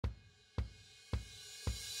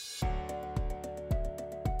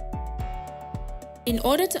In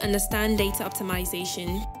order to understand data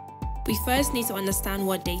optimization, we first need to understand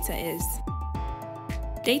what data is.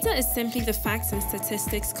 Data is simply the facts and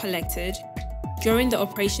statistics collected during the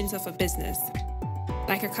operations of a business,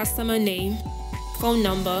 like a customer name, phone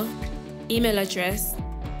number, email address,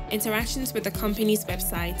 interactions with the company's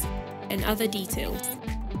website, and other details.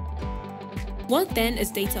 What then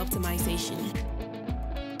is data optimization?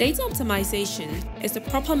 Data optimization is the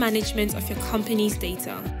proper management of your company's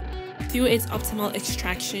data through its optimal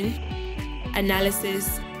extraction,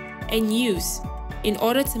 analysis, and use in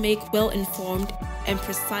order to make well-informed and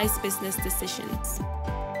precise business decisions.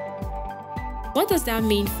 What does that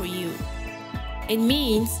mean for you? It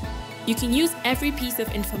means you can use every piece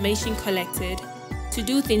of information collected to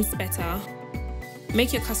do things better,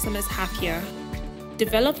 make your customers happier,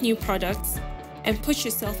 develop new products, and push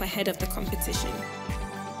yourself ahead of the competition.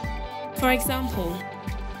 For example,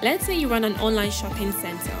 let's say you run an online shopping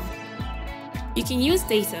center. You can use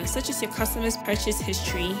data such as your customers' purchase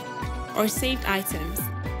history or saved items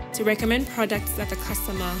to recommend products that the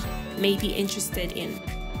customer may be interested in.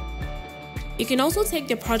 You can also take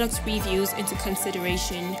the product's reviews into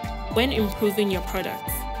consideration when improving your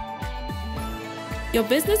products. Your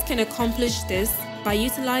business can accomplish this by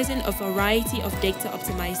utilizing a variety of data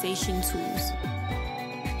optimization tools.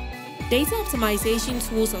 Data optimization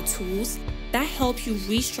tools are tools that help you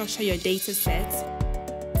restructure your data sets,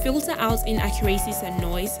 filter out inaccuracies and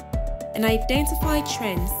noise, and identify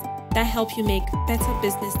trends that help you make better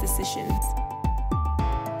business decisions.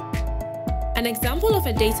 An example of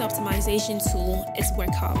a data optimization tool is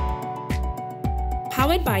WorkHub.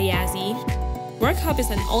 Powered by Yazzie, WorkHub is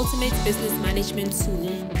an ultimate business management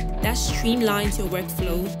tool that streamlines your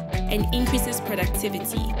workflow and increases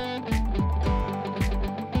productivity.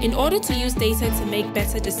 In order to use data to make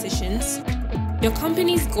better decisions, your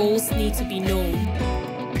company's goals need to be known.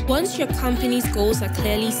 Once your company's goals are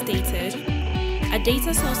clearly stated, a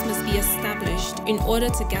data source must be established in order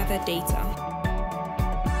to gather data.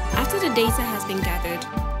 After the data has been gathered,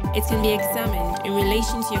 it can be examined in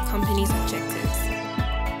relation to your company's objectives.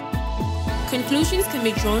 Conclusions can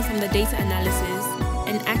be drawn from the data analysis,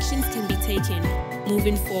 and actions can be taken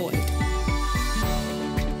moving forward.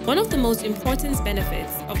 One of the most important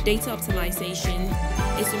benefits of data optimization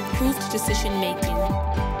is improved decision-making.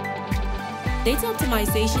 Data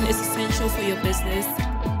optimization is essential for your business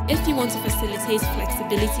if you want to facilitate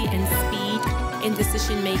flexibility and speed in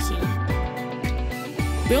decision-making.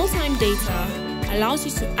 Real-time data allows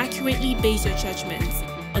you to accurately base your judgments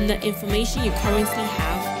on the information you currently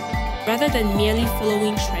have, rather than merely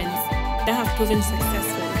following trends that have proven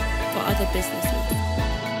successful for other businesses.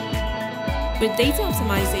 With data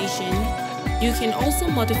optimization, you can also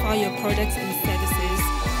modify your products and services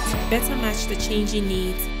to better match the changing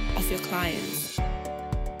needs of your clients.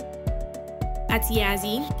 At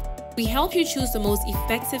Yazzie, we help you choose the most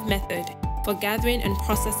effective method for gathering and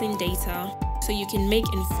processing data so you can make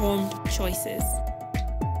informed choices.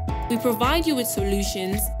 We provide you with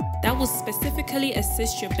solutions that will specifically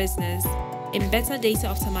assist your business in better data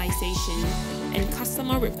optimization and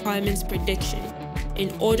customer requirements prediction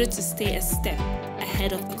in order to stay a step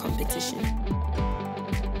ahead of the competition.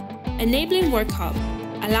 Enabling WorkHub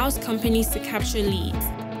allows companies to capture leads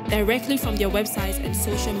directly from their websites and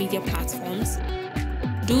social media platforms,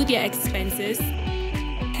 do their expenses,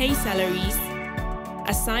 pay salaries,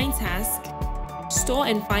 assign tasks, store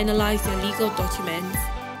and finalize their legal documents,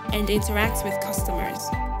 and interact with customers.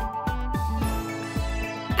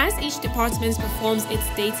 As each department performs its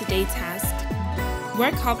day-to-day task,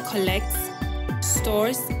 WorkHub collects,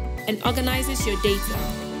 stores, and organizes your data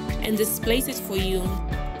and displays it for you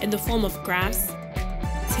in the form of graphs,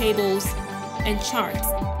 tables, and charts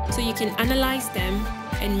so you can analyze them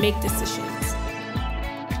and make decisions.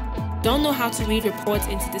 Don't know how to read reports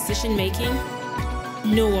into decision-making?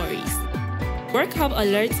 No worries. WorkHub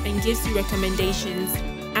alerts and gives you recommendations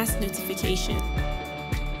as notification.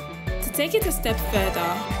 To take it a step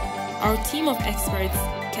further, our team of experts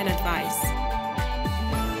can advise.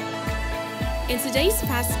 In today's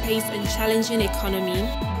fast-paced and challenging economy,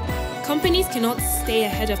 companies cannot stay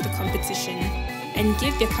ahead of the competition and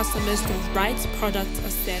give their customers the right product or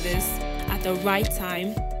service at the right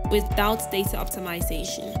time without data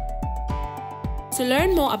optimization. To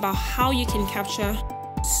learn more about how you can capture,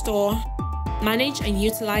 store, manage, and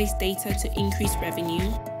utilize data to increase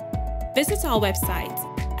revenue, visit our website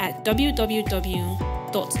at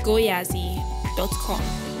www.goyazzie.com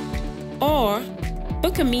or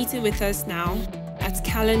book a meeting with us now at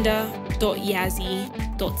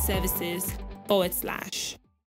calendar.yazzie.services/.